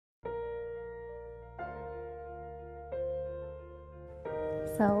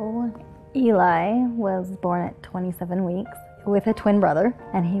So Eli was born at 27 weeks with a twin brother,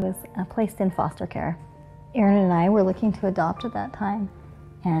 and he was placed in foster care. Aaron and I were looking to adopt at that time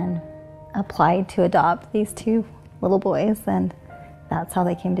and applied to adopt these two little boys, and that's how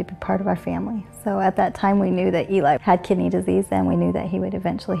they came to be part of our family. So at that time we knew that Eli had kidney disease, and we knew that he would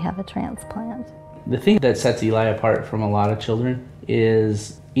eventually have a transplant. The thing that sets Eli apart from a lot of children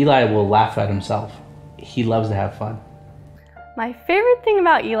is Eli will laugh at himself. He loves to have fun. My favorite thing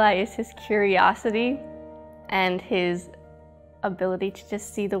about Eli is his curiosity and his ability to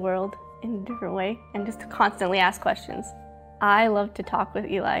just see the world in a different way and just to constantly ask questions. I love to talk with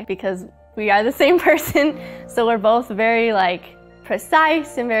Eli because we are the same person, so we're both very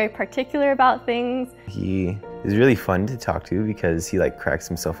precise and very particular about things. He is really fun to talk to because he cracks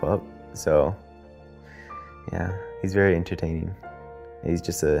himself up. So yeah, he's very entertaining. He's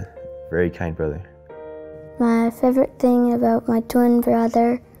just a very kind brother. My favorite thing about my twin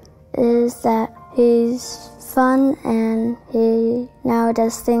brother is that he's fun and he now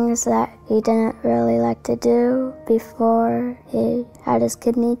does things that he didn't really like to do before he had his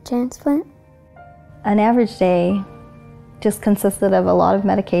kidney transplant. An average day just consisted of a lot of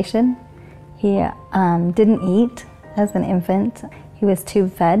medication. He didn't eat as an infant. He was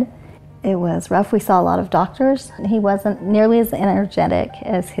tube fed. It was rough. We saw a lot of doctors. He wasn't nearly as energetic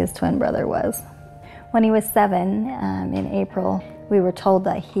as his twin brother was. When he was 7, in April, we were told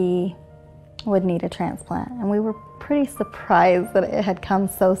that he would need a transplant, and we were pretty surprised that it had come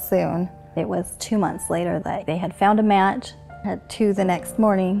so soon. It was 2 months later that they had found a match. At 2 the next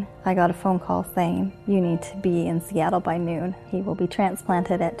morning, I got a phone call saying, "You need to be in Seattle by noon. He will be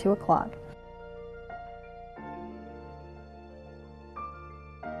transplanted at 2 o'clock.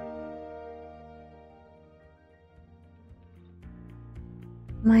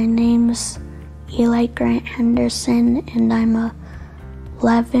 My name's Eli Grant Henderson, and I'm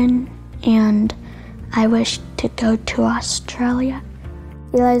 11, and I wish to go to Australia.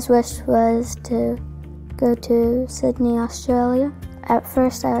 Eli's wish was to go to Sydney, Australia. At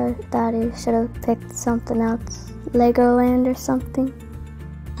first I thought he should have picked something else, Legoland or something.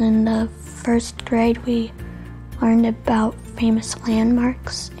 In the first grade we learned about famous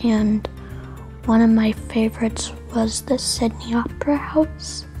landmarks, and one of my favorites was the Sydney Opera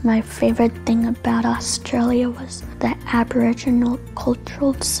House. My favorite thing about Australia was the Aboriginal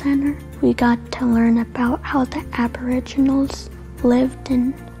Cultural Centre. We got to learn about how the Aboriginals lived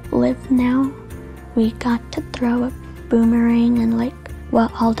and live now. We got to throw a boomerang and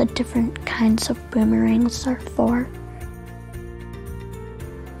what all the different kinds of boomerangs are for.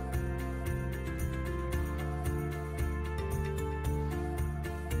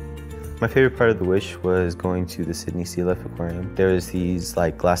 My favorite part of the wish was going to the Sydney Sea Life Aquarium. There was these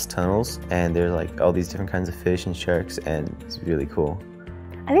glass tunnels, and there's all these different kinds of fish and sharks, and it's really cool.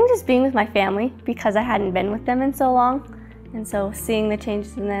 I think just being with my family because I hadn't been with them in so long, and so seeing the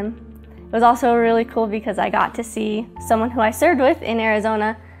changes in them. It was also really cool because I got to see someone who I served with in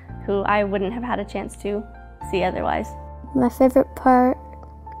Arizona who I wouldn't have had a chance to see otherwise. My favorite part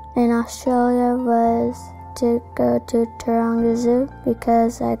in Australia was to go to Taronga Zoo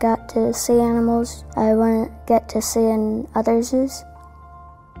because I got to see animals I wouldn't get to see in other zoos.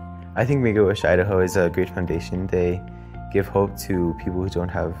 I think Make-A-Wish Idaho is a great foundation. They give hope to people who don't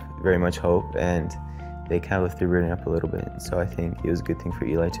have very much hope, and they kind of lift their burden up a little bit. So I think it was a good thing for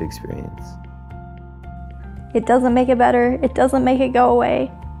Eli to experience. It doesn't make it better, it doesn't make it go away,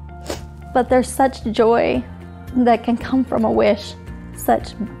 but there's such joy that can come from a wish,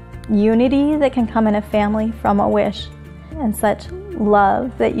 such unity that can come in a family from a wish, and such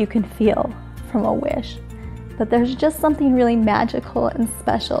love that you can feel from a wish. But there's just something really magical and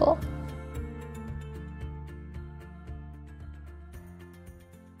special